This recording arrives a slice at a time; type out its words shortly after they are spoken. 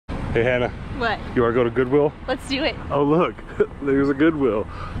Hey Hannah. What? You wanna go to Goodwill? Let's do it. Oh look, there's a Goodwill.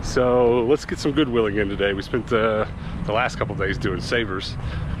 So let's get some Goodwilling in today. We spent the last couple days doing Savers.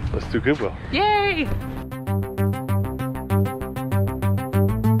 Let's do Goodwill. Yay!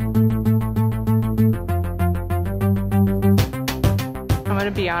 I'm gonna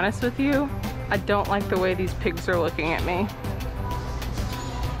be honest with you. I don't like the way these pigs are looking at me.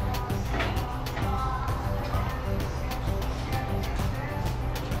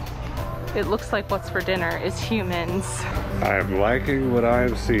 It looks like what's for dinner is humans. I am liking what I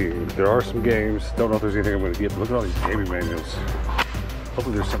am seeing. There are some games. Don't know if there's anything I'm gonna get, but look at all these gaming manuals.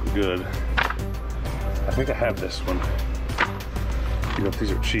 Hopefully there's something good. I think I have this one. You know, if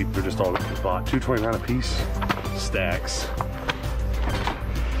these are cheap, they're just all bought. $2.29 a piece. Stacks.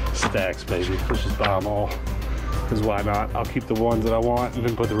 Stacks, baby. Let's just buy them all. Because why not? I'll keep the ones that I want and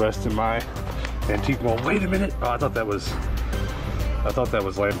then put the rest in my antique mall. Wait a minute. Oh, I thought that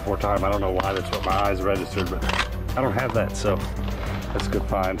was Land Before Time. I don't know why that's what my eyes registered, but I don't have that, so that's a good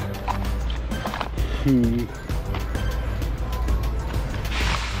find.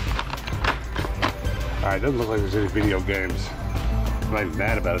 Alright, doesn't look like there's any video games. I'm not even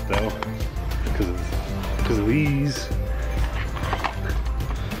mad about it though, because of these.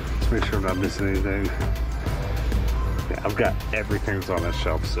 Let's make sure I'm not missing anything. Yeah, I've got everything that's on that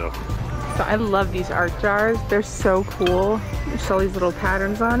shelf, so. So I love these art jars. They're so cool. There's all these little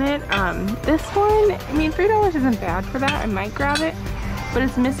patterns on it. This one, I mean, $3 isn't bad for that. I might grab it, but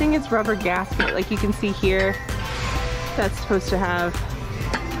it's missing its rubber gasket. Like you can see here, that's supposed to have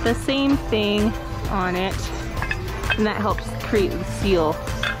the same thing on it, and that helps create the seal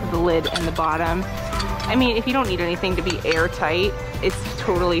of the lid and the bottom. I mean, if you don't need anything to be airtight, it's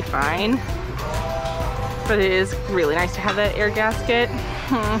totally fine, but it is really nice to have that air gasket.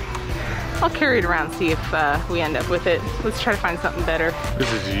 I'll carry it around, see if we end up with it. Let's try to find something better.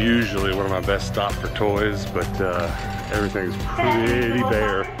 This is usually one of my best stops for toys, but everything's pretty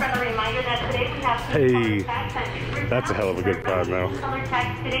bare. Hey, that's a hell of a good find though.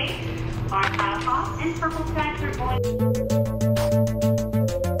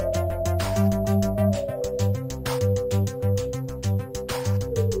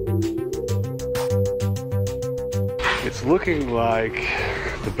 It's looking like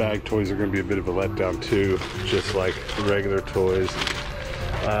the bag toys are going to be a bit of a letdown too, just like the regular toys.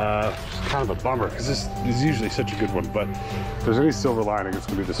 It's kind of a bummer because this is usually such a good one, but if there's any silver lining, it's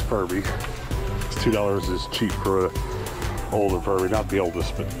going to be this Furby. This $2 is cheap for an older Furby, not the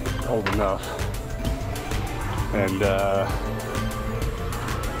oldest, but old enough. And I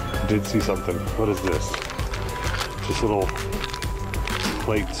did see something. What is this? Just little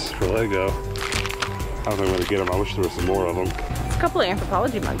plates for Lego. I don't know where to get them. I wish there were some more of them. A couple of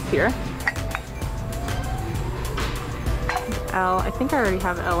anthropology mugs here. Elle, I think I already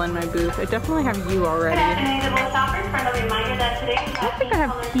have Elle in my booth. I definitely have you already. I don't think I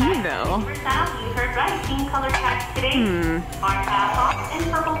have P though.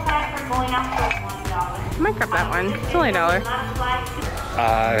 I might grab that one. It's only $1.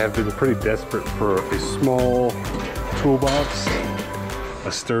 I have been pretty desperate for a small toolbox.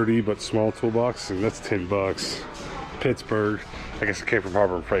 A sturdy but small toolbox, and that's $10. Pittsburgh. I guess it came from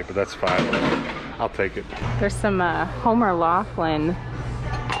Harbor and Freight, but that's fine. I'll take it. There's some Homer Laughlin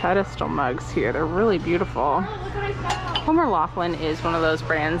pedestal mugs here. They're really beautiful. Homer Laughlin is one of those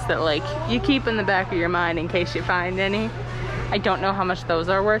brands that like you keep in the back of your mind in case you find any. I don't know how much those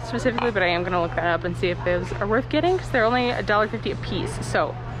are worth specifically, but I am gonna look that up and see if those are worth getting because they're only $1.50 a piece.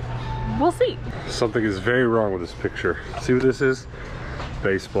 So we'll see. Something is very wrong with this picture. See what this is?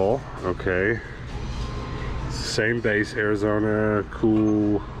 Baseball, okay. Same base, Arizona,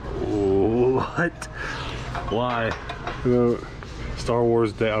 cool. What? Why? Star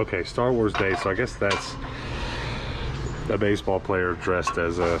Wars Day, okay, Star Wars Day, so I guess that's a baseball player dressed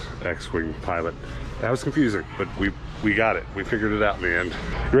as a X-Wing pilot. That was confusing, but we got it. We figured it out in the end.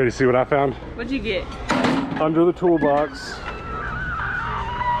 You ready to see what I found? What'd you get? Under the toolbox.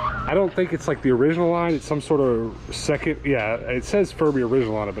 I don't think it's like the original line. It's some sort of second. Yeah, it says Furby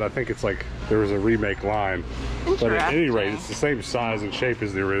original on it, but I think it's like there was a remake line. But at any rate, it's the same size and shape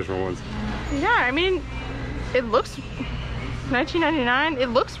as the original ones. Yeah, I mean, it looks $19.99. It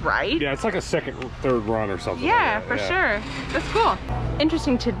looks right. Yeah, it's like a second, third run or something. Yeah, like for sure. That's cool.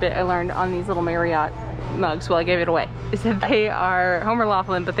 Interesting tidbit I learned on these little Marriott mugs while I gave it away is that they are Homer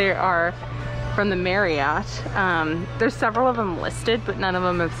Laughlin, but they are from the Marriott. There's several of them listed, but none of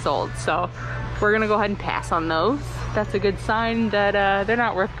them have sold. So we're gonna go ahead and pass on those. That's a good sign that they're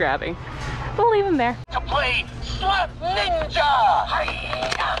not worth grabbing. We'll leave them there. To play Slap Ninja!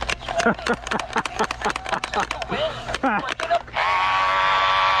 Hi-ya! To win,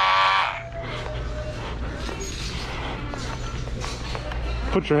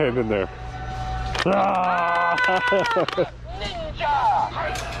 Put your hand in there. Ah!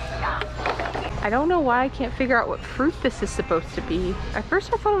 I don't know why I can't figure out what fruit this is supposed to be. At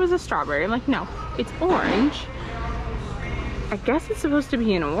first I thought it was a strawberry. I'm like, no, it's orange. I guess it's supposed to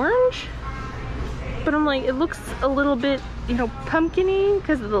be an orange, but I'm like, it looks a little bit, you know, pumpkin-y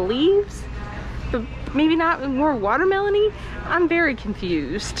because of the leaves, but maybe not more watermelon-y. I'm very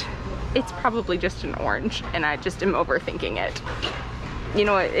confused. It's probably just an orange and I just am overthinking it. You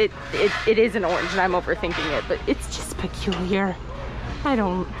know, it is an orange and I'm overthinking it, but it's just peculiar. I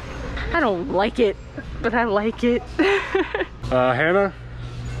don't like it, but I like it. Hannah?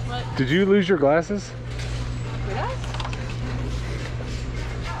 What? Did you lose your glasses? Did I?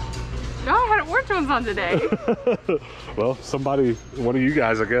 No, I had orange ones on today. Well, somebody, one of you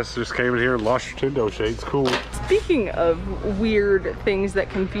guys, I guess, just came in here and lost your Tendo shades. Cool. Speaking of weird things that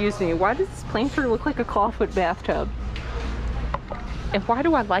confuse me, why does this planter look like a clawfoot bathtub? And why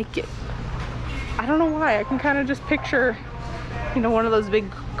do I like it? I don't know why. I can kind of just picture, you know, one of those big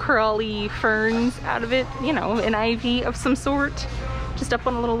curly ferns out of it, you know, an ivy of some sort, just up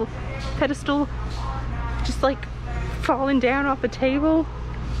on a little pedestal, just like falling down off a table.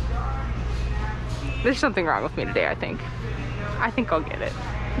 There's something wrong with me today, I think. I think I'll get it.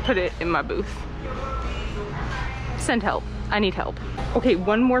 Put it in my booth. Send help. I need help. Okay,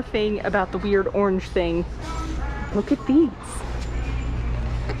 one more thing about the weird orange thing. Look at these.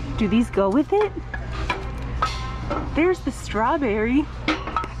 Do these go with it? There's the strawberry.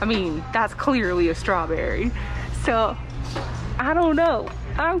 I mean, that's clearly a strawberry. So, I don't know.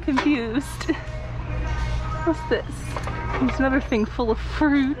 I'm confused. What's this? There's another thing full of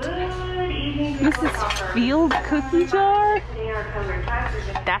fruit. This is Field Cookie Jar.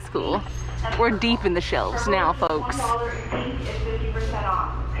 That's cool. We're deep in the shelves now, folks.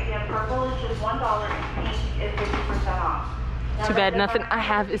 Too bad nothing I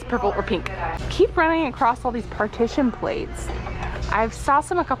have is purple or pink. Keep running across all these partition plates. I saw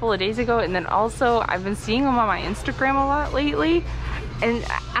some a couple of days ago, and then also I've been seeing them on my Instagram a lot lately. And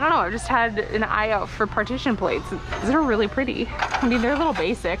I don't know, I've just had an eye out for partition plates. They're really pretty. I mean, they're a little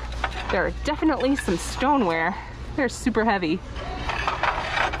basic. There are definitely some stoneware. They're super heavy.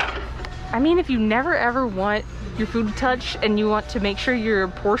 I mean, if you never ever want your food to touch and you want to make sure you're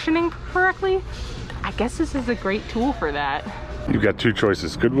portioning correctly, I guess this is a great tool for that. You've got two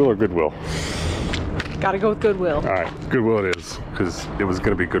choices, Goodwill or Goodwill? Gotta go with Goodwill. All right, Goodwill it is, because it was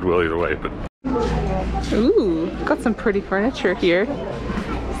gonna be Goodwill either way, but. Ooh, got some pretty furniture here.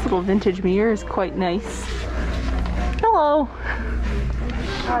 This little vintage mirror is quite nice. Hello.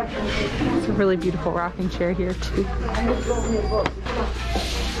 It's a really beautiful rocking chair here too.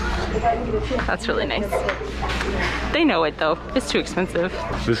 That's really nice. They know it though. It's too expensive.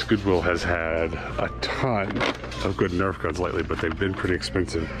 This Goodwill has had a ton of good Nerf guns lately, but they've been pretty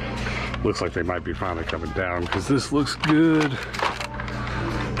expensive. Looks like they might be finally coming down because this looks good.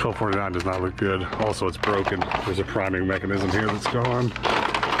 $12.49 does not look good. Also, it's broken. There's a priming mechanism here that's gone.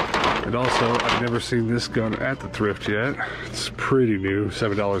 And also, I've never seen this gun at the thrift yet. It's pretty new.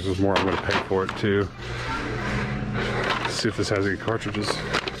 $7 is more I'm going to pay for it too. Let's see if this has any cartridges.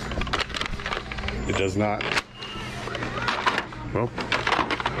 It does not. Well,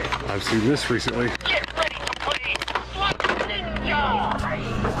 I've seen this recently. Get ready to play Slot Ninja!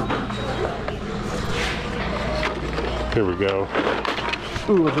 Here we go.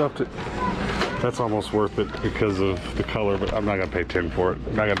 Ooh, I dropped it. That's almost worth it because of the color, but I'm not gonna pay 10 for it.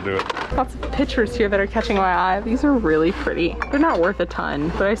 I'm not gonna do it. Lots of pictures here that are catching my eye. These are really pretty. They're not worth a ton,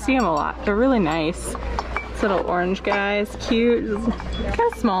 but I see them a lot. They're really nice. This little orange guy is cute. It's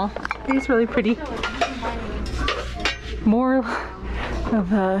kind of small. He's really pretty. More of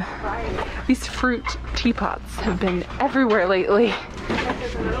these fruit teapots have been everywhere lately.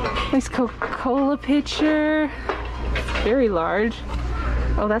 Nice Coca-Cola pitcher. It's very large.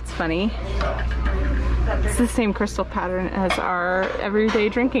 Oh, that's funny. It's the same crystal pattern as our everyday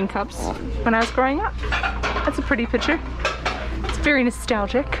drinking cups when I was growing up. That's a pretty picture. It's very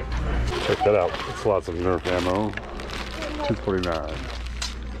nostalgic. Check that out. It's lots of Nerf ammo. $2.49.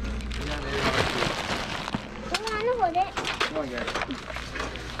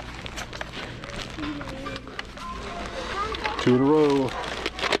 Two in a row.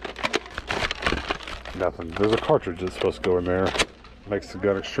 Nothing. There's a cartridge that's supposed to go in there. Makes the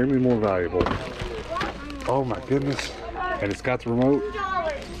gun extremely more valuable. Oh my goodness. And it's got the remote.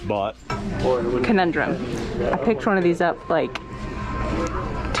 But Conundrum. I picked one of these up like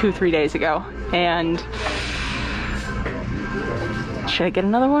 2-3 days ago, and should I get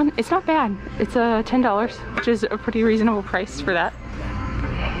another one? It's not bad. It's $10, which is a pretty reasonable price for that.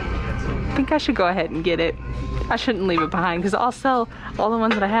 I think I should go ahead and get it. I shouldn't leave it behind because I'll sell all the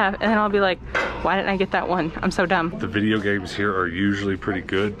ones that I have and then I'll be like, why didn't I get that one? I'm so dumb. The video games here are usually pretty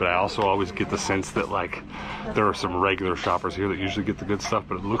good, but I also always get the sense that like there are some regular shoppers here that usually get the good stuff,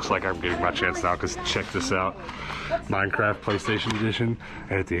 but it looks like I'm getting my chance now because check this out. Minecraft PlayStation Edition,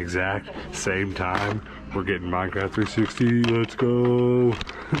 and at the exact same time, we're getting Minecraft 360. Let's go.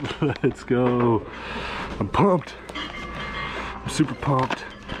 Let's go. I'm pumped. I'm super pumped.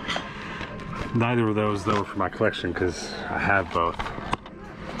 Neither of those though for my collection because I have both.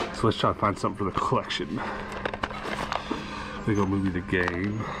 So let's try to find something for the collection. Lego Movie the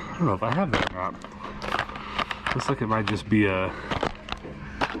game. I don't know if I have that or not. Looks like it might just be a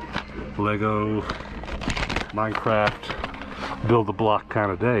Lego Minecraft build a block kind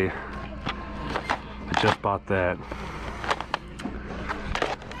of day. I just bought that.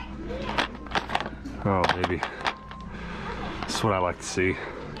 Oh baby. That's what I like to see.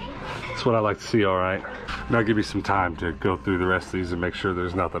 That's what I like to see, alright. Now give me some time to go through the rest of these and make sure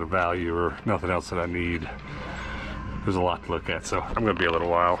there's nothing of value or nothing else that I need. There's a lot to look at, so I'm gonna be a little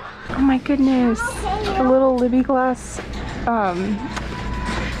while. Oh my goodness, the little Libby glass,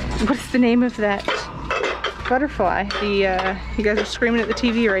 what's the name of that butterfly? The, you guys are screaming at the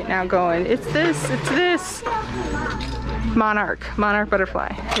TV right now going, it's this. Monarch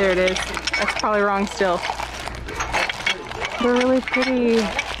butterfly, there it is. That's probably wrong still. They're really pretty.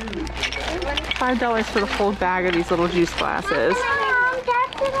 $5 for the whole bag of these little juice glasses.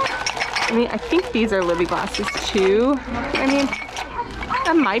 I mean, I think these are Libby glasses too. I mean,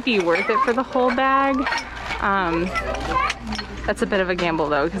 that might be worth it for the whole bag. That's a bit of a gamble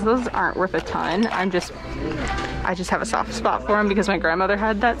though, because those aren't worth a ton. I just have a soft spot for them because my grandmother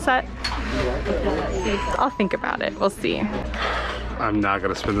had that set. I'll think about it, we'll see. I'm not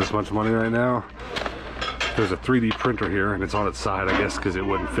gonna spend this much money right now. There's a 3D printer here and it's on its side, I guess, because it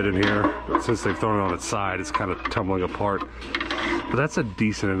wouldn't fit in here. But since they've thrown it on its side, it's kind of tumbling apart. But that's a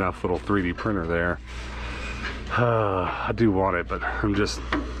decent enough little 3D printer there. I do want it, but I'm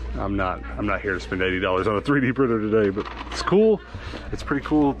not here to spend $80 on a 3D printer today, but it's cool. It's pretty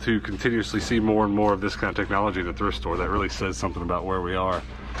cool to continuously see more and more of this kind of technology in the thrift store. That really says something about where we are.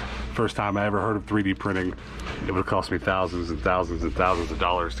 First time I ever heard of 3D printing, it would have cost me thousands and thousands and thousands of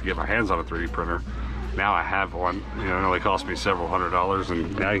dollars to get my hands on a 3D printer. Now I have one, you know, it only cost me several $100s,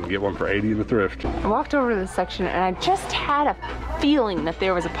 and now you can get one for 80 in the thrift. I walked over to this section and I just had a feeling that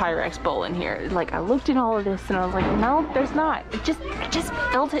there was a Pyrex bowl in here. Like I looked at all of this and I was like, no, there's not. I just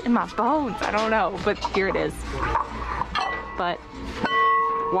felt it in my bones. I don't know, but here it is. But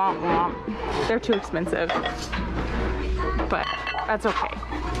womp womp. They're too expensive. But that's okay.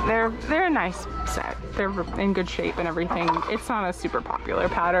 They're a nice set. They're in good shape and everything. It's not a super popular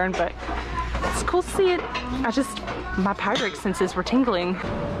pattern, but it's cool to see it. My Pyrex senses were tingling.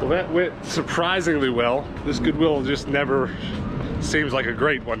 Well, that went surprisingly well. This Goodwill just never seems like a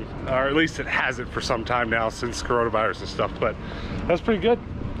great one, or at least it hasn't for some time now since coronavirus and stuff, but that's pretty good.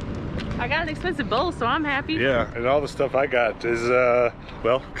 I got an expensive bowl, so I'm happy. Yeah, and all the stuff I got is,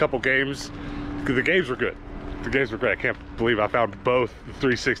 well, a couple games. The games were good. The games were great. I can't believe I found both the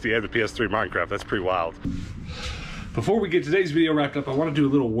 360 and the PS3 Minecraft. That's pretty wild. Before we get today's video wrapped up, I want to do a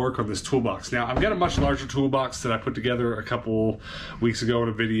little work on this toolbox. Now, I've got a much larger toolbox that I put together a couple weeks ago in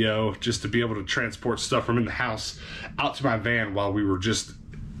a video just to be able to transport stuff from in the house out to my van while we were just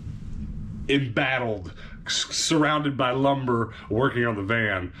embattled, surrounded by lumber, working on the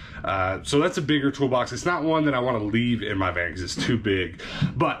van. So that's a bigger toolbox. It's not one that I want to leave in my van because it's too big.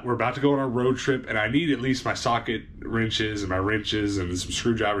 But we're about to go on a road trip and I need at least my socket wrenches and my wrenches and some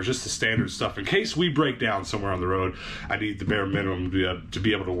screwdrivers, just the standard stuff. In case we break down somewhere on the road, I need the bare minimum to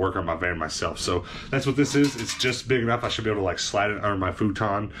be able to work on my van myself. So that's what this is. It's just big enough I should be able to like slide it under my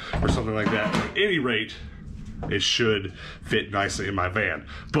futon or something like that. At any rate, it should fit nicely in my van.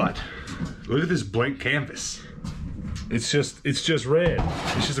 But look at this blank canvas. It's just red.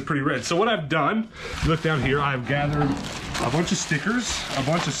 It's just a pretty red. So what I've done, look down here, I've gathered a bunch of stickers, a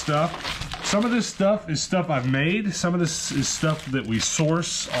bunch of stuff. Some of this stuff is stuff I've made. Some of this is stuff that we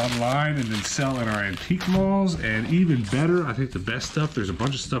source online and then sell in our antique malls. And even better, I think the best stuff, there's a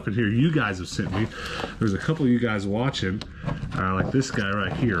bunch of stuff in here you guys have sent me. There's a couple of you guys watching, like this guy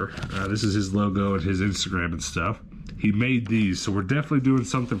right here. This is his logo and his Instagram and stuff. He made these, so we're definitely doing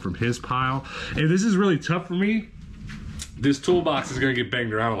something from his pile. And this is really tough for me this toolbox is going to get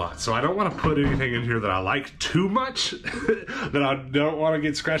banged around a lot, so I don't want to put anything in here that I like too much that I don't want to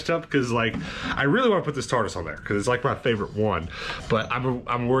get scratched up, because like I really want to put this TARDIS on there because it's like my favorite one, but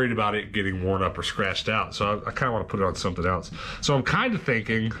I'm worried about it getting worn up or scratched out, so I kind of want to put it on something else. So I'm kind of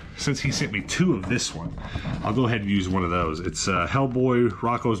thinking, since he sent me 2 of this one, I'll go ahead and use one of those. It's Hellboy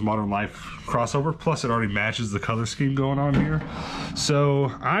Rocko's Modern Life crossover, plus it already matches the color scheme going on here.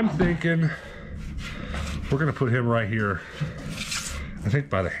 So I'm thinking we're gonna put him right here, I think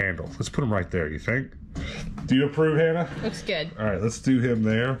by the handle. Let's put him right there, you think? Do you approve, Hannah? Looks good. All right, let's do him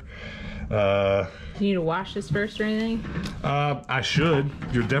there. You need to wash this first or anything? I should.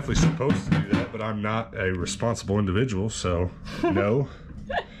 You're definitely supposed to do that, but I'm not a responsible individual, so no.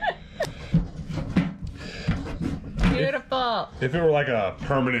 Beautiful. If it were like a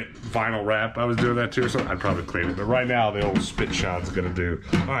permanent vinyl wrap I was doing that to or something, I'd probably clean it. But right now, the old spit shine's gonna do.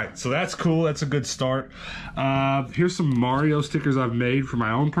 All right, so that's cool. That's a good start. Here's some Mario stickers I've made for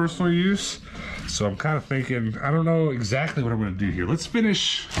my own personal use. So I'm kind of thinking, I don't know exactly what I'm gonna do here. Let's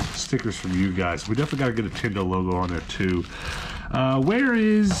finish stickers from you guys. We definitely gotta get a Tendo logo on there too.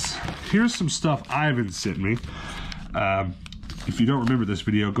 Here's some stuff Ivan sent me. If you don't remember this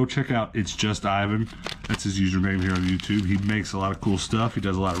video, go check out It's Just Ivan. That's his username here on YouTube. He makes a lot of cool stuff. He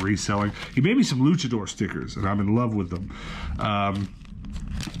does a lot of reselling. He made me some luchador stickers, and I'm in love with them.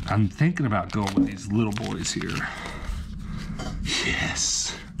 I'm thinking about going with these little boys here.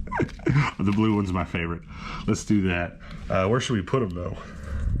 Yes. The blue one's my favorite. Let's do that. Where should we put them, though?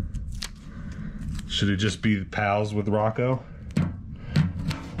 Should it just be pals with Rocco?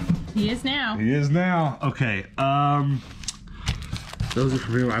 He is now. He is now. Okay. Those are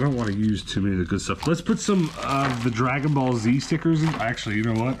for me. I don't want to use too many of the good stuff. Let's put some of the Dragon Ball Z stickers in. Actually, you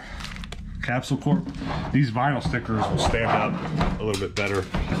know what? Capsule Corp. These vinyl stickers will stand up a little bit better.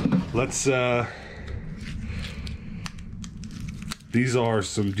 Let's, these are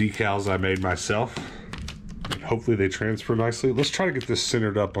some decals I made myself. Hopefully they transfer nicely. Let's try to get this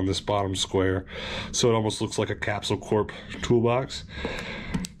centered up on this bottom square so it almost looks like a Capsule Corp toolbox.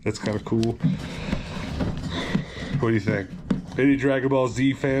 That's kind of cool. What do you think? Any Dragon Ball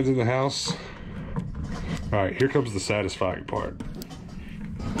Z fans in the house? All right, here comes the satisfying part.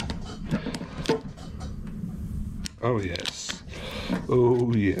 Oh yes.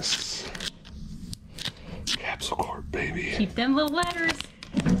 Oh yes. Capsule Corp, baby. Keep them little letters.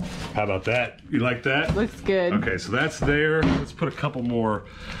 How about that? You like that? Looks good. Okay, so that's there. Let's put a couple more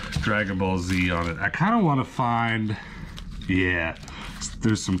Dragon Ball Z on it. I kind of want to find, yeah,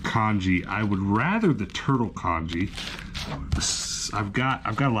 there's some kanji. I would rather the turtle kanji. I've got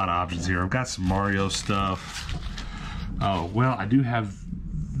a lot of options here. I've got some Mario stuff. Oh, well, I do have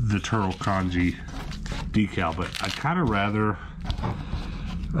the turtle kanji decal, but I'd kind of rather,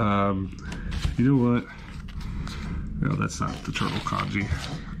 you know what? No, that's not the turtle kanji.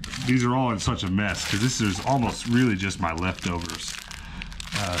 These are all in such a mess because this is almost really just my leftovers.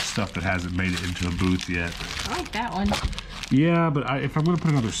 Stuff that hasn't made it into a booth yet. I like that one. Yeah, but if I'm going to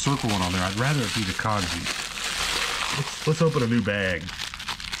put another circle one on there, I'd rather it be the kanji. Let's open a new bag.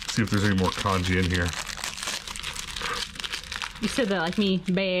 See if there's any more kanji in here. You said that like me,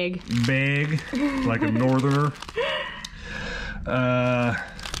 bag. Bag, like a northerner.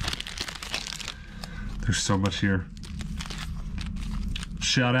 There's so much here.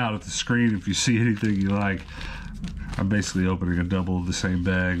 Shout out at the screen if you see anything you like. I'm basically opening a double of the same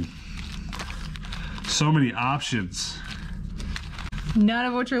bag. So many options. None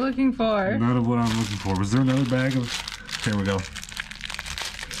of what you're looking for. None of what I'm looking for. Was there another bag of... Here we go.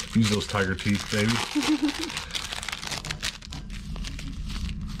 Use those tiger teeth, baby.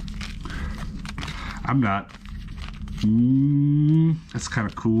 I'm not. That's kind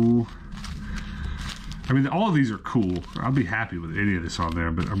of cool. I mean, all of these are cool. I'll be happy with any of this on there,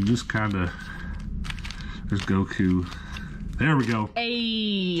 but I'm just kind of... There's Goku. There we go.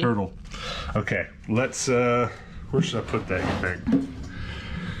 Hey. Turtle. Okay, let's... where should I put that, you think?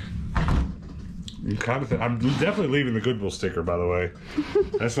 I'm definitely leaving the Goodwill sticker, by the way.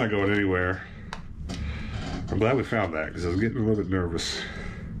 That's not going anywhere. I'm glad we found that because I was getting a little bit nervous.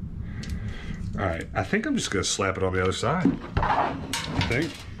 All right, I think I'm just going to slap it on the other side. I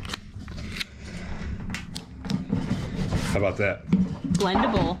think. How about that?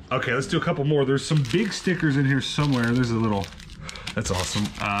 Blendable. Okay, let's do a couple more. There's some big stickers in here somewhere. There's a little... That's awesome.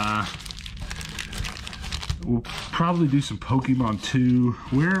 We'll probably do some Pokemon too.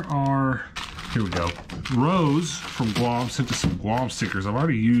 Where are... Here we go. Rose from Guam sent us some Guam stickers. I've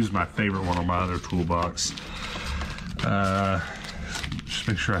already used my favorite one on my other toolbox. Just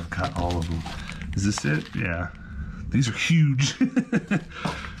make sure I've got all of them. Is this it? Yeah. These are huge.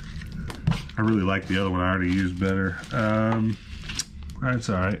 I really like the other one I already used better. That's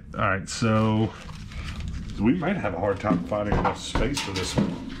all right. All right, so we might have a hard time finding enough space for this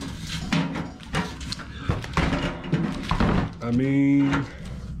one. I mean,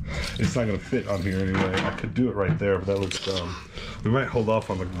 it's not gonna fit on here anyway. I could do it right there, but that looks dumb. We might hold off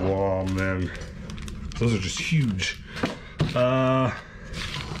on the Guam then. Those are just huge.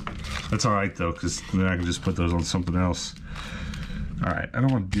 That's all right though, because then I can just put those on something else. All right, I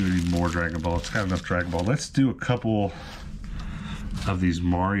don't want to do any more Dragon Ball. It's got enough Dragon Ball. Let's do a couple of these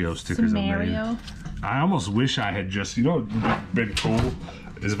Mario stickers I made. I almost wish I had just, you know what would have been cool?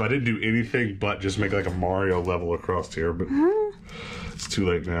 Is if I didn't do anything but just make like a Mario level across here, but it's too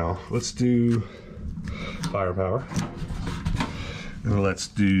late now. Let's do Firepower. And let's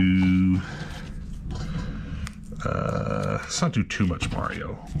do, let's not do too much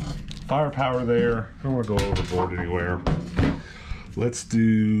Mario. Firepower there. I don't want to go overboard anywhere. Let's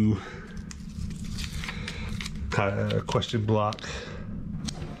do question block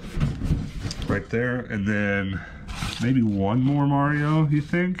right there, and then maybe one more Mario, you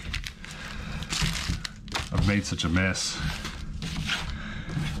think? I've made such a mess.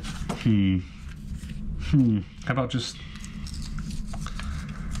 How about just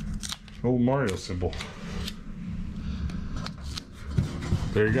old Mario symbol?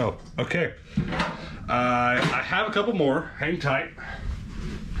 There you go. Okay. I have a couple more. Hang tight.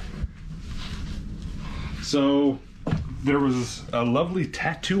 So there was a lovely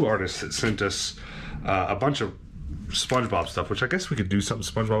tattoo artist that sent us a bunch of SpongeBob stuff, which I guess we could do something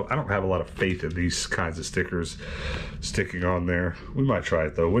SpongeBob. I don't have a lot of faith in these kinds of stickers sticking on there. We might try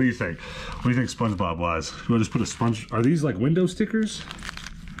it though. What do you think? What do you think SpongeBob wise? You want to just put a sponge? Are these like window stickers?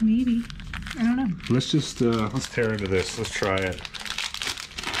 Maybe. I don't know. Let's just let's tear into this. Let's try it.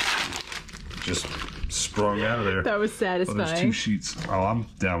 Just sprung out of there. That was satisfying. Oh, there's 2 sheets. Oh, I'm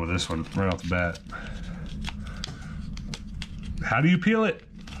down with this one right off the bat. How do you peel it?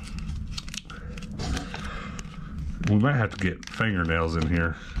 We might have to get fingernails in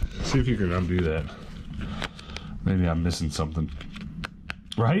here. See if you can undo that. Maybe I'm missing something.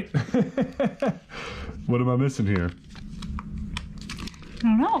 Right? What am I missing here? I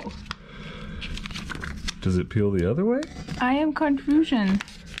don't know. Does it peel the other way? I am confusion.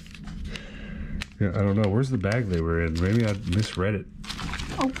 Yeah, I don't know. Where's the bag they were in? Maybe I misread it.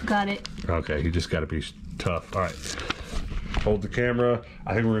 Oh, got it. Okay, you just got to be tough. All right. Hold the camera.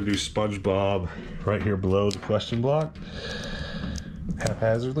 I think we're going to do SpongeBob right here below the question block.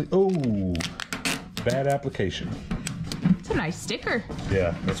 Haphazardly. Oh, bad application. It's a nice sticker.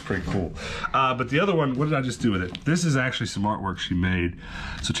 Yeah, that's pretty cool. But the other one, what did I just do with it? This is actually some artwork she made.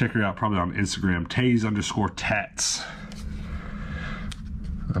 So check her out probably on Instagram, Taze_tats.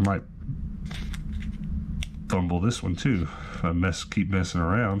 I might fumble this one too if I keep messing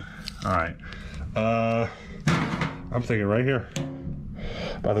around. All right. I'm thinking right here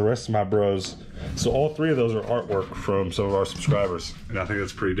by the rest of my bros. So all 3 of those are artwork from some of our subscribers, and I think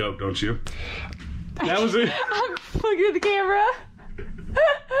that's pretty dope, don't you? That was it. I'm looking at the camera.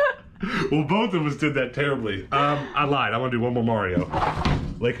 Well, both of us did that terribly. I lied. I want to do one more Mario.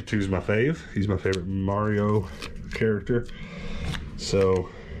 Lakitu's my fave. He's my favorite Mario character. So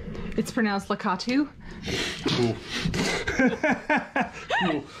it's pronounced Lakatu. Cool.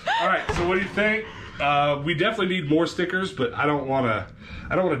 Cool. All right. So what do you think? We definitely need more stickers, but I don't want to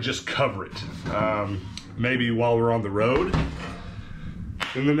just cover it. Maybe while we're on the road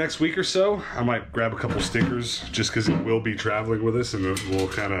in the next week or so, I might grab a couple stickers just because it will be traveling with us, and we'll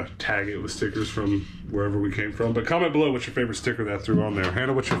kind of tag it with stickers from wherever we came from. But comment below what's your favorite sticker that I threw on there.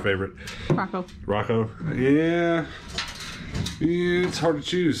 Hannah, what's your favorite? Rocco. Rocco? Yeah, it's hard to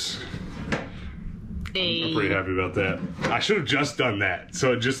choose. I'm pretty happy about that. I should have just done that.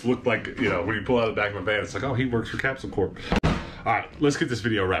 So it just looked like, you know, when you pull out the back of my van, it's like, oh, he works for Capsule Corp. All right, let's get this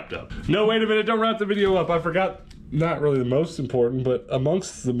video wrapped up. No, wait a minute, don't wrap the video up. I forgot, not really the most important, but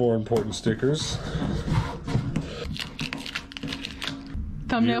amongst the more important stickers.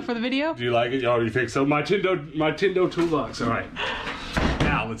 Thumbnail for the video? Do you like it? Oh, you think so? My Tindo toolbox. All right.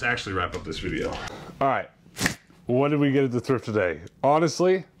 Now, let's actually wrap up this video. All right. What did we get at the thrift today?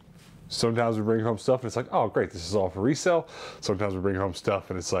 Honestly, sometimes we bring home stuff and it's like, oh great, this is all for resale. Sometimes we bring home stuff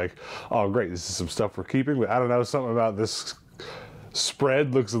and it's like, oh great, this is some stuff we're keeping. But I don't know, something about this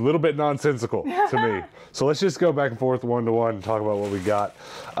spread looks a little bit nonsensical to me. So let's just go back and forth one to one and talk about what we got.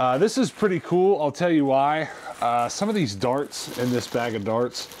 This is pretty cool. I'll tell you why. Some of these darts in this bag of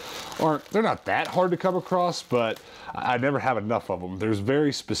darts they're not that hard to come across, but I never have enough of them. There's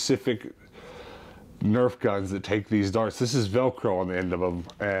very specific Nerf guns that take these darts. This is Velcro on the end of them,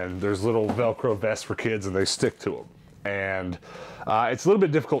 and there's little Velcro vests for kids and they stick to them. And it's a little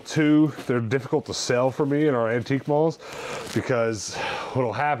bit difficult too. They're difficult to sell for me in our antique malls because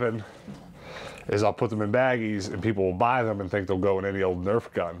what'll happen is I'll put them in baggies and people will buy them and think they'll go in any old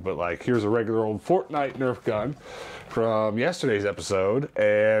Nerf gun. But like, here's a regular old Fortnite Nerf gun from yesterday's episode.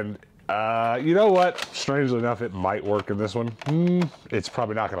 And you know what? Strangely enough, it might work in this one. It's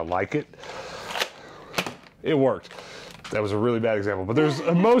probably not gonna like it. It worked. That was a really bad example, but there's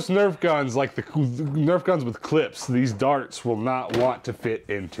most Nerf guns, like the Nerf guns with clips, these darts will not want to fit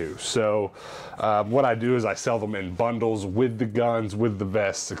into. So what I do is I sell them in bundles with the guns, with the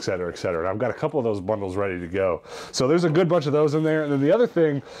vests, et cetera, et cetera. And I've got a couple of those bundles ready to go. So there's a good bunch of those in there. And then the other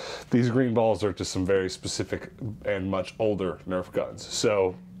thing, these green balls are just some very specific and much older Nerf guns.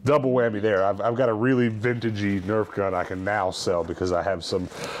 So double whammy there. I've got a really vintagey Nerf gun I can now sell because I have some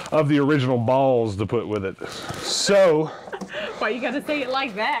of the original balls to put with it. So, why you gotta say it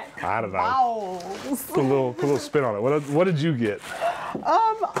like that? I don't know. Balls. Put a little spin on it. What did you get?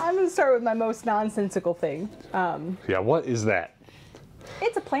 I'm gonna start with my most nonsensical thing. Yeah, what is that?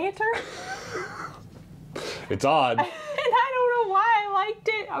 It's a planter. It's odd. And I don't know why I liked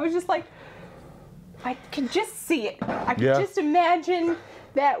it. I was just like, I could just see it. I could just imagine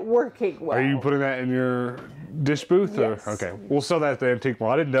that working well. Are you putting that in your dish booth? Yes. Or? Okay, we'll sell that at the antique mall.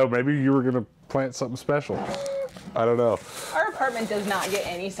 I didn't know. Maybe you were gonna plant something special. I don't know. Our apartment does not get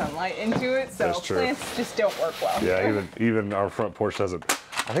any sunlight into it, so plants just don't work well. Yeah, even our front porch doesn't.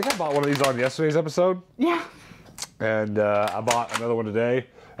 I think I bought one of these on yesterday's episode. Yeah. And I bought another one today.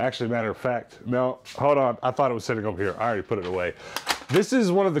 Actually, matter of fact, no, hold on. I thought it was sitting over here. I already put it away. This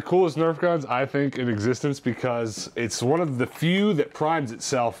is one of the coolest Nerf guns, I think, in existence because it's one of the few that primes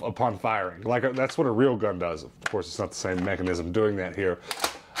itself upon firing. Like, that's what a real gun does. Of course, it's not the same mechanism doing that here.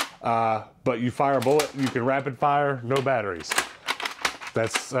 But you fire a bullet, you can rapid fire, no batteries.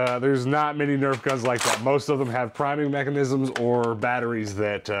 That's there's not many Nerf guns like that. Most of them have priming mechanisms or batteries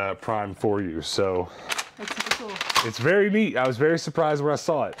that prime for you. So that's super cool. It's very neat. I was very surprised when I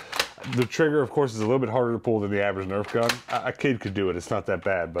saw it. The trigger, of course, is a little bit harder to pull than the average Nerf gun. A kid could do it. It's not that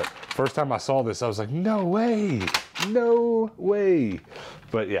bad. But first time I saw this, I was like, no way. No way.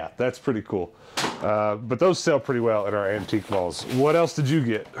 But yeah, that's pretty cool. But those sell pretty well at our antique malls. What else did you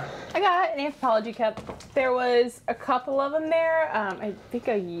get? I got an anthropology cup. There was a couple of them there. I think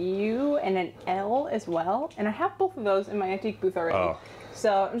a U and an L as well. And I have both of those in my antique booth already. Oh.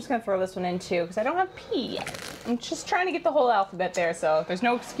 So I'm just going to throw this one in too because I don't have P yet. I'm just trying to get the whole alphabet there, so there's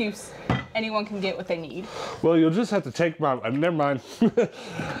no excuse. Anyone can get what they need. Well, you'll just have to take my... never mind.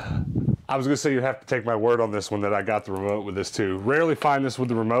 I was going to say you have to take my word on this one that I got the remote with this too. Rarely find this with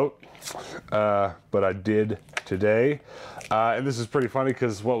the remote, but I did today. And this is pretty funny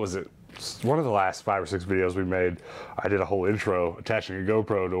because, what was it? One of the last 5 or 6 videos we made, I did a whole intro attaching a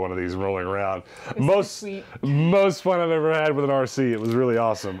GoPro to one of these and rolling around. Most fun I've ever had with an RC. It was really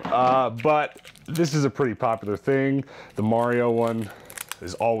awesome. But this is a pretty popular thing. The Mario one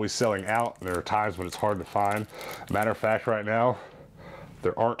is always selling out. There are times when it's hard to find. Matter of fact, right now,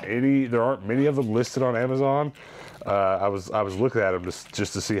 there aren't many of them listed on Amazon. I was looking at them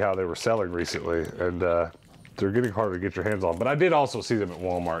just to see how they were selling recently, and they're getting harder to get your hands on. But I did also see them at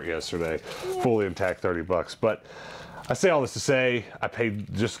Walmart yesterday, fully intact, $30. But I say all this to say, I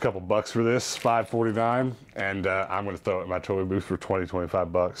paid just a couple bucks for this, $5.49, and I'm going to throw it in my toy booth for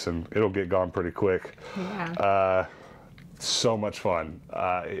 $20-25, and it'll get gone pretty quick. Yeah. So much fun.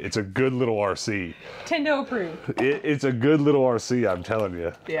 It's a good little RC. Nintendo approved. It's a good little RC, I'm telling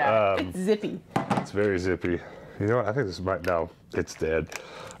you. Yeah, it's zippy. It's very zippy. You know what? I think this might, no, it's dead.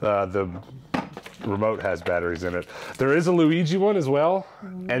 The remote has batteries in it. There is a Luigi one as well,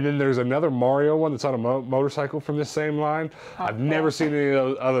 and then there's another Mario one that's on a motorcycle from this same line. I've never seen any of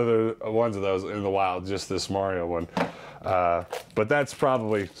those other ones of those in the wild, just this Mario one. But that's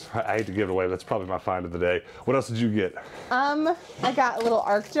probably, I hate to give it away, but that's probably my find of the day. What else did you get? I got a little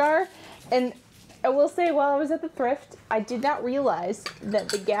arc jar, and I will say while I was at the thrift, I did not realize that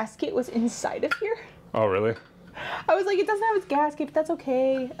the gasket was inside of here. Oh, really? I was like, it doesn't have its gasket, but that's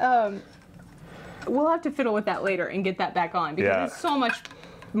okay. We'll have to fiddle with that later and get that back on because it's so much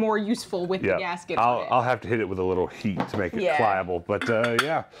more useful with the gasket on it. I'll have to hit it with a little heat to make it pliable, but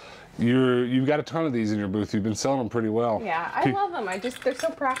yeah. You've got a ton of these in your booth. You've been selling them pretty well. Yeah, I love them. They're so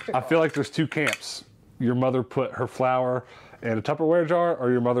practical. I feel like there's 2 camps. Your mother put her flour in a Tupperware jar,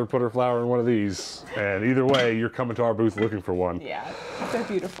 or your mother put her flour in one of these. And either way, you're coming to our booth looking for one. Yeah, they're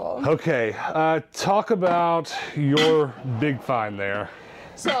beautiful. Okay, talk about your big find there.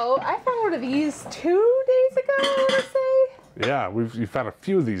 So I found one of these 2 days ago, I want to say. Yeah, you found a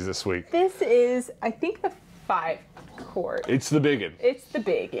few of these this week. This is, I think, the 5 quart. It's the biggin. It's the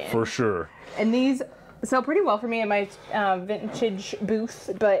biggin. For sure. And these sell pretty well for me at my vintage booth,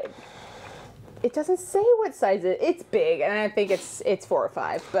 but it doesn't say what size it's big, and I think it's 4 or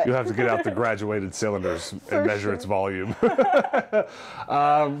 5. But You'll have to get out the graduated cylinders and measure its volume.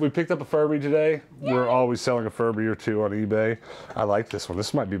 We picked up a Furby today. Yay. We're always selling a Furby or 2 on eBay. I like this one.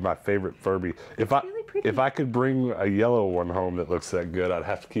 This might be my favorite Furby. If I could bring a yellow one home that looks that good, I'd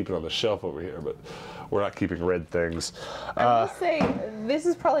have to keep it on the shelf over here, but we're not keeping red things. I will say, this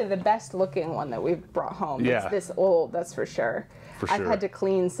is probably the best looking one that we've brought home. Yeah. It's this old, that's for sure. I've had to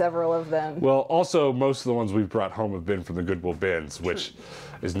clean several of them. Well, also, most of the ones we've brought home have been from the Goodwill bins, which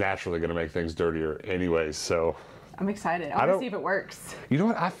is naturally going to make things dirtier anyways, so... I'm excited. I want to see if it works. You know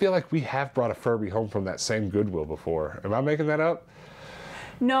what? I feel like we have brought a Furby home from that same Goodwill before. Am I making that up?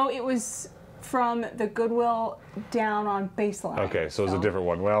 No, it was from the Goodwill down on Baseline. Okay, so it's a different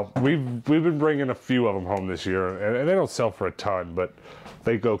one. Well, we've been bringing a few of them home this year, and they don't sell for a ton, but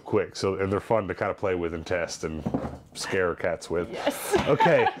they go quick, and they're fun to kind of play with and test and scare cats with. Yes.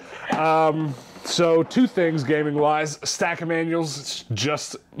 Okay, so 2 things gaming-wise. A stack of manuals,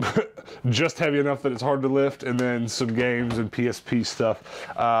 just heavy enough that it's hard to lift, and then some games and PSP stuff.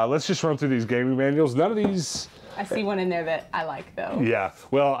 Let's just run through these gaming manuals. None of these... I see one in there that I like, though. Yeah,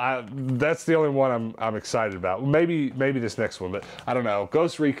 well, that's the only one I'm excited about. Maybe this next one, but I don't know.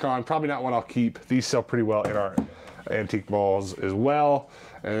 Ghost Recon, probably not one I'll keep. These sell pretty well in our antique malls as well.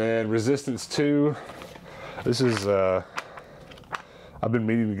 And then Resistance 2. This is, I've been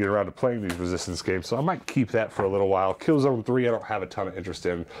meaning to get around to playing these Resistance games, so I might keep that for a little while. Killzone 3, I don't have a ton of interest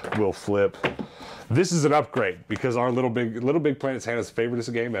in. Will flip. This is an upgrade because our Little Big Planet's Hannah's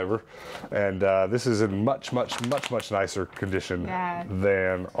favoriteest game ever, and this is in much nicer condition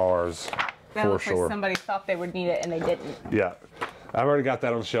than ours. That looks like somebody thought they would need it and they didn't. Yeah, I've already got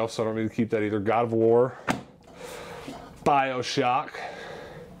that on the shelf, so I don't need to keep that either. God of War, BioShock,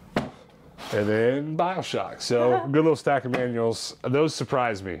 and then BioShock. So good little stack of manuals. Those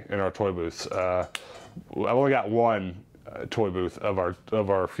surprised me in our toy booths. I've only got one toy booth of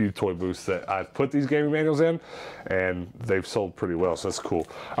our few toy booths that I've put these gaming manuals in, and they've sold pretty well, so that's cool.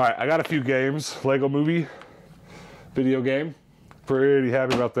 All right, I got a few games. Lego Movie video game. Pretty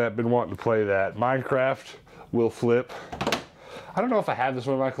happy about that. Been wanting to play that. Minecraft will flip. I don't know if I have this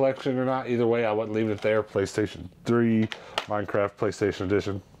one in my collection or not. Either way, I wasn't leaving it there. PlayStation 3, Minecraft PlayStation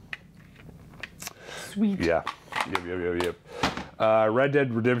Edition. Sweet. Yeah. Yep. Red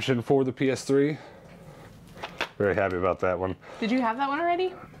Dead Redemption for the PS3. Very happy about that one. Did you have that one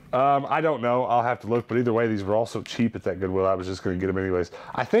already? I don't know. I'll have to look. But either way, these were all so cheap at that Goodwill. I was just going to get them anyways.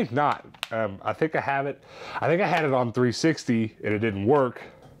 I think not. I think I have it. I think I had it on 360 and it didn't work.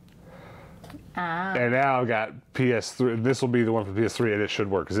 And now I've got PS3. This will be the one for PS3, and it should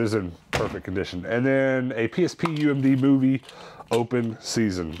work because it is in perfect condition. And then a PSP UMD movie open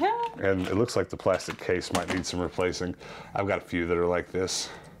season. Yeah. And it looks like the plastic case might need some replacing. I've got a few that are like this.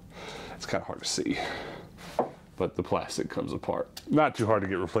 It's kind of hard to see, but the plastic comes apart. Not too hard to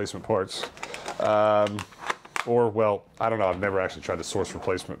get replacement parts. Or, well, I don't know. I've never actually tried to source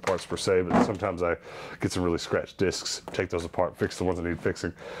replacement parts per se, but sometimes I get some really scratched discs, take those apart, fix the ones that need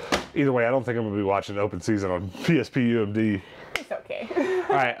fixing. Either way, I don't think I'm going to be watching open season on PSP UMD. It's okay.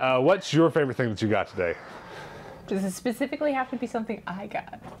 All right, what's your favorite thing that you got today? Does it specifically have to be something I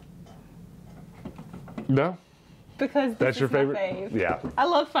got? No? Because that's your favorite? Fave. Yeah. I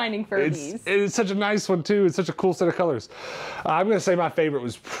love finding Furbies. It's such a nice one too. It's such a cool set of colors. I'm gonna say my favorite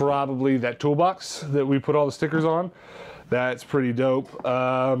was probably that toolbox that we put all the stickers on. That's pretty dope.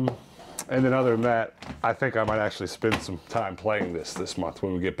 And then other than that, I think I might actually spend some time playing this month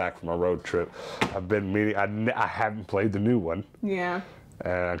when we get back from our road trip. I've been meaning, I haven't played the new one. Yeah.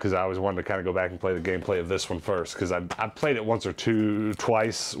 Because I always wanted to kind of go back and play the gameplay of this one first, because I played it once or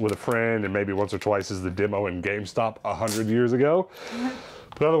twice with a friend, and maybe once or twice as the demo in GameStop 100 years ago.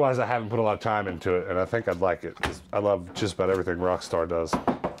 But otherwise, I haven't put a lot of time into it, and I think I'd like it, because I love just about everything Rockstar does.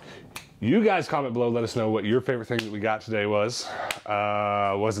 You guys comment below, let us know what your favorite thing that we got today was.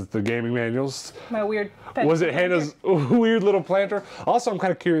 Was it the gaming manuals? My weird pet. Was it Hannah's weird little planter? Also, I'm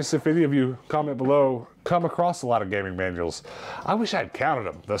kind of curious if any of you comment below come across a lot of gaming manuals. I wish I had counted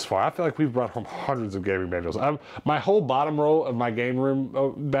them thus far. I feel like we've brought home hundreds of gaming manuals. My whole bottom row of my game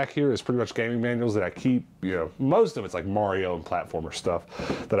room back here is pretty much gaming manuals that I keep. You know, most of it's like Mario and platformer stuff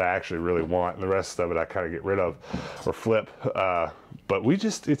that I actually really want, and the rest of it I kind of get rid of or flip. But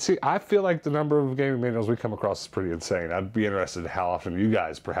I feel like the number of gaming manuals we come across is pretty insane. I'd be interested in how often you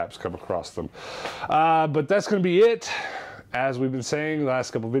guys perhaps come across them. But that's going to be it. as we've been saying the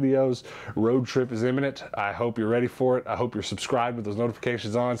last couple videos, road trip is imminent. I hope you're ready for it. I hope you're subscribed with those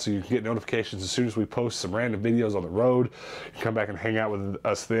notifications on so you can get notifications as soon as we post some random videos on the road. You can come back and hang out with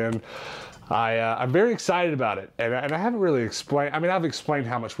us then. I'm very excited about it, and I haven't really explained. I mean, I've explained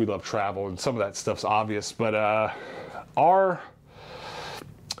how much we love travel, and some of that stuff's obvious, but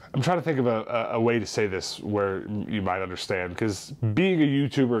I'm trying to think of a way to say this where you might understand, because being a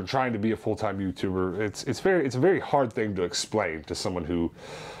YouTuber and trying to be a full-time YouTuber, it's a very hard thing to explain to someone who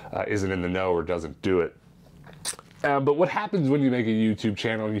isn't in the know or doesn't do it. But what happens when you make a YouTube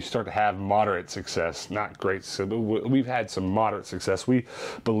channel and you start to have moderate success, not great, so we've had some moderate success. We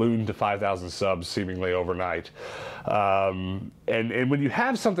ballooned to 5,000 subs seemingly overnight. And when you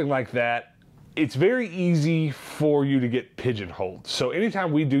have something like that, it's very easy for you to get pigeonholed. So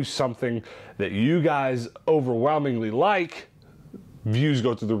anytime we do something that you guys overwhelmingly like, views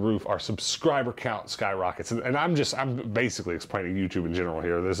go through the roof, our subscriber count skyrockets. And I'm basically explaining YouTube in general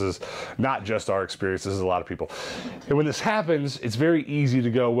here. This is not just our experience, this is a lot of people. And when this happens, it's very easy to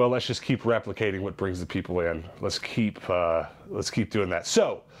go, well, let's just keep replicating what brings the people in. Let's keep doing that.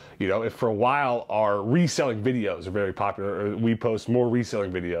 So, you know, if for a while our reselling videos are very popular, we post more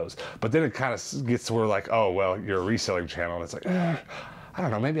reselling videos, but then it kind of gets to where like, oh, well, you're a reselling channel. And it's like, I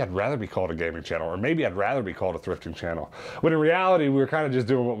don't know, maybe I'd rather be called a gaming channel, or maybe I'd rather be called a thrifting channel. When in reality, we're kind of just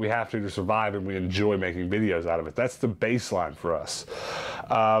doing what we have to survive, and we enjoy making videos out of it. That's the baseline for us.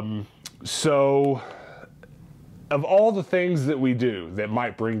 So, of all the things that we do that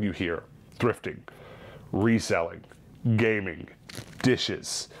might bring you here, thrifting, reselling, gaming,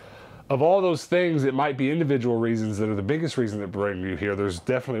 dishes, of all those things, it might be individual reasons that are the biggest reason that bring you here. There's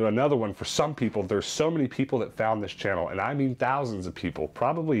definitely another one for some people. There's so many people that found this channel, and I mean thousands of people,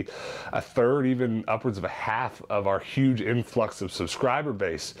 probably a third, even upwards of a half of our huge influx of subscriber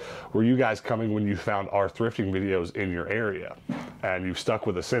base were you guys coming when you found our thrifting videos in your area, and you've stuck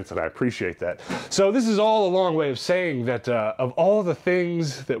with us since, and I appreciate that. So this is all a long way of saying that of all the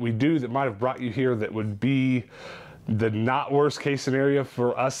things that we do that might have brought you here that would be the not worst case scenario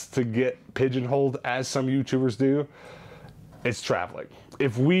for us to get pigeonholed as some YouTubers do, it's traveling.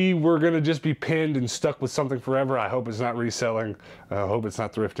 If we were going to just be pinned and stuck with something forever, I hope it's not reselling. I hope it's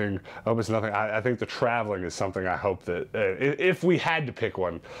not thrifting. I hope it's nothing. I think the traveling is something I hope that, if we had to pick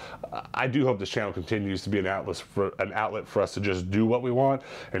one, I do hope this channel continues to be an outlet for us to just do what we want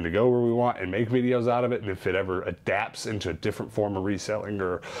and to go where we want and make videos out of it. And if it ever adapts into a different form of reselling,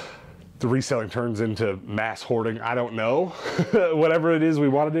 or the reselling turns into mass hoarding, I don't know. Whatever it is we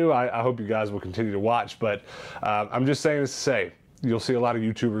want to do, I hope you guys will continue to watch. But I'm just saying this to say, you'll see a lot of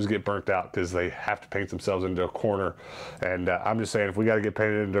YouTubers get burnt out because they have to paint themselves into a corner. And I'm just saying, if we got to get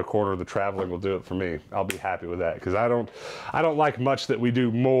painted into a corner, the traveling will do it for me. I'll be happy with that, because I don't like much that we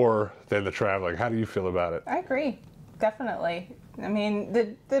do more than the traveling. How do you feel about it? I agree, definitely. I mean,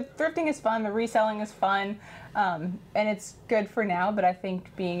 the thrifting is fun, the reselling is fun, and it's good for now, but I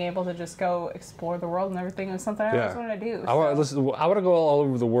think being able to just go explore the world and everything is something I always want to do. I want to go all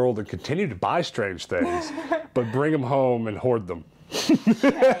over the world and continue to buy strange things, but bring them home and hoard them.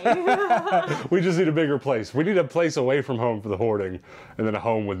 We just need a bigger place. We need a place away from home for the hoarding, and then a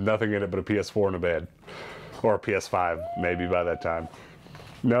home with nothing in it but a PS4 and a bed. Or a PS5, maybe by that time.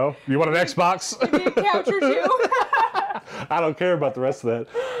 No? You want an Xbox? Maybe a couch or two. I don't care about the rest of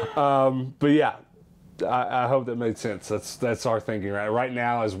that. But yeah, I hope that made sense. That's our thinking right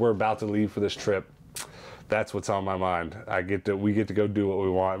now as we're about to leave for this trip. That's what's on my mind. We get to go do what we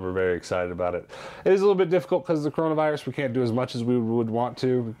want, and we're very excited about it. It is a little bit difficult because of the coronavirus. We can't do as much as we would want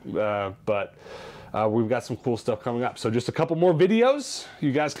to, but we've got some cool stuff coming up. So just a couple more videos.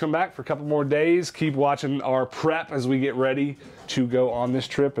 You guys come back for a couple more days. Keep watching our prep as we get ready to go on this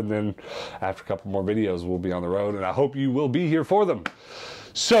trip, and then after a couple more videos, we'll be on the road, and I hope you will be here for them.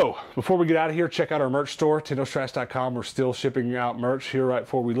 So, before we get out of here, check out our merch store, tintostrash.com. We're still shipping out merch here right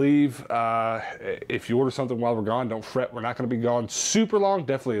before we leave. If you order something while we're gone, don't fret. We're not going to be gone super long.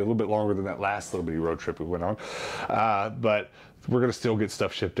 Definitely a little bit longer than that last little bitty road trip we went on. But we're going to still get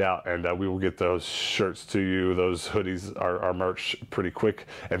stuff shipped out, and we will get those shirts to you, those hoodies, our merch pretty quick.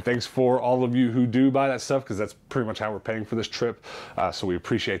 And thanks for all of you who do buy that stuff, because that's pretty much how we're paying for this trip. So we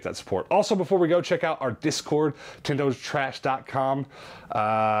appreciate that support. Also, before we go, check out our Discord, tintostrash.com.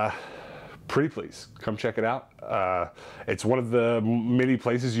 Pretty please come check it out. It's one of the many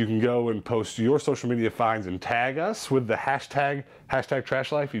places you can go and post your social media finds and tag us with the hashtag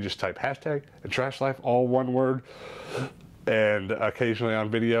TrashLife. You just type hashtag and TrashLife, all one word. And occasionally on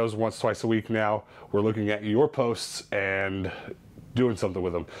videos, once, twice a week now, we're looking at your posts and doing something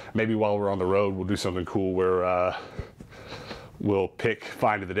with them. Maybe while we're on the road, we'll do something cool where we'll pick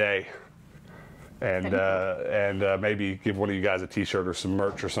find of the day and maybe give one of you guys a t-shirt or some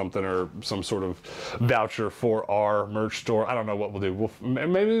merch or something, or some sort of voucher for our merch store. I don't know what we'll do.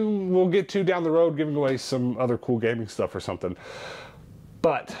 Maybe we'll get to down the road giving away some other cool gaming stuff or something.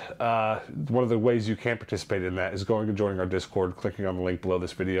 But one of the ways you can participate in that is going and joining our Discord, clicking on the link below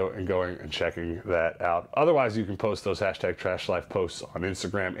this video, and going and checking that out. Otherwise, you can post those #TrashLife posts on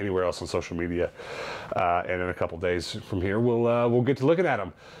Instagram, anywhere else on social media. And in a couple days from here, we'll get to looking at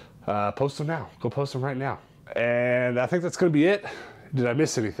them. Post them now. Go post them right now. And I think that's going to be it. Did I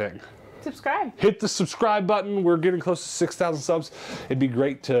miss anything? Subscribe. Hit the subscribe button. We're getting close to 6,000 subs. It'd be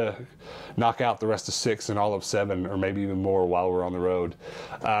great to knock out the rest of 6 and all of 7, or maybe even more while we're on the road.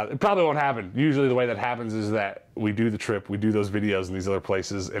 It probably won't happen. Usually the way that happens is that we do the trip, we do those videos in these other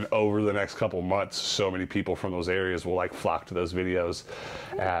places, and over the next couple months, so many people from those areas will like flock to those videos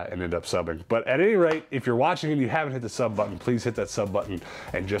and end up subbing. But at any rate, if you're watching and you haven't hit the sub button, please hit that sub button,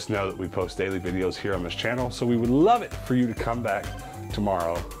 and just know that we post daily videos here on this channel. So we would love it for you to come back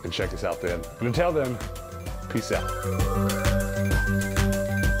tomorrow and check us out then. And until then, peace out.